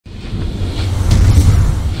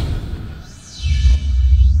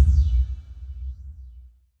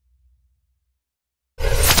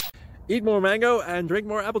Eat more mango and drink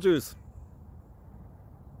more apple juice.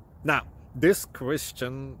 Now, this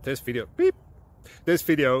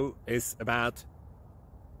video is about...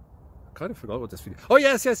 I kind of forgot what this video... Oh,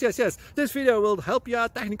 yes. This video will help you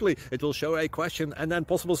out technically. It will show a question and then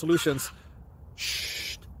possible solutions.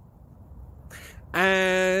 Shh.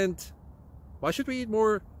 And why should we eat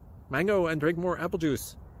more mango and drink more apple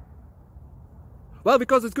juice? Well,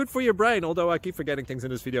 because it's good for your brain, although I keep forgetting things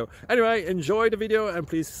in this video. Anyway, enjoy the video and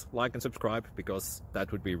please like and subscribe, because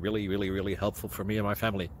that would be really helpful for me and my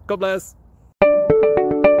family. God bless!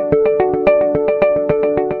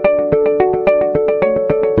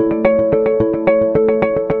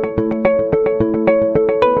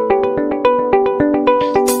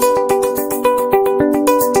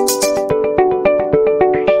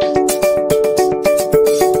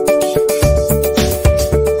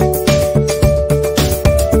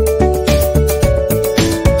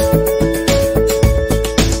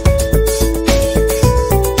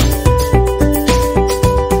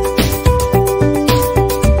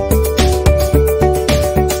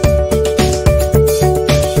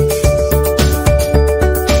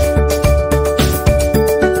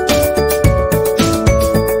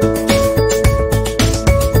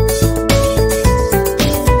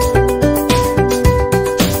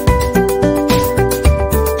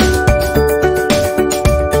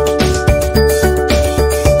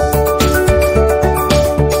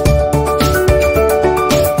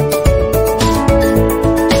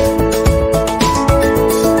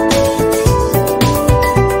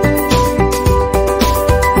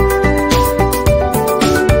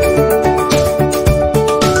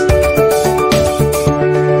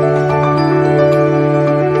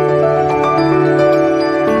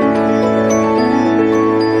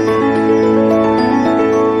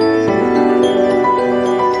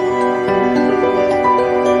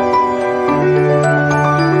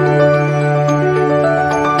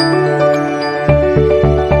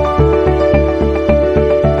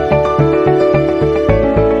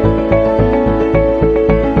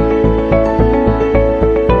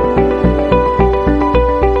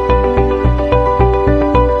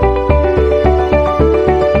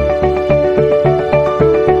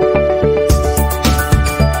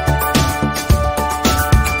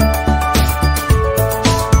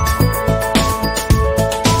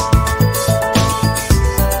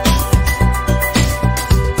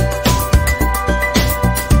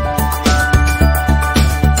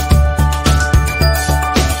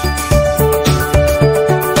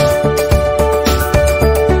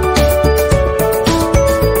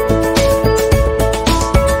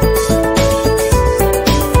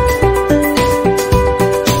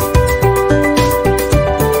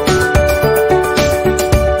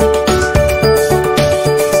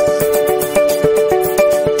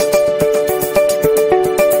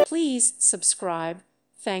 Subscribe.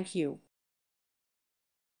 Thank you.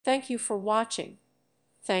 Thank you for watching.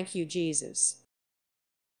 Thank you, Jesus.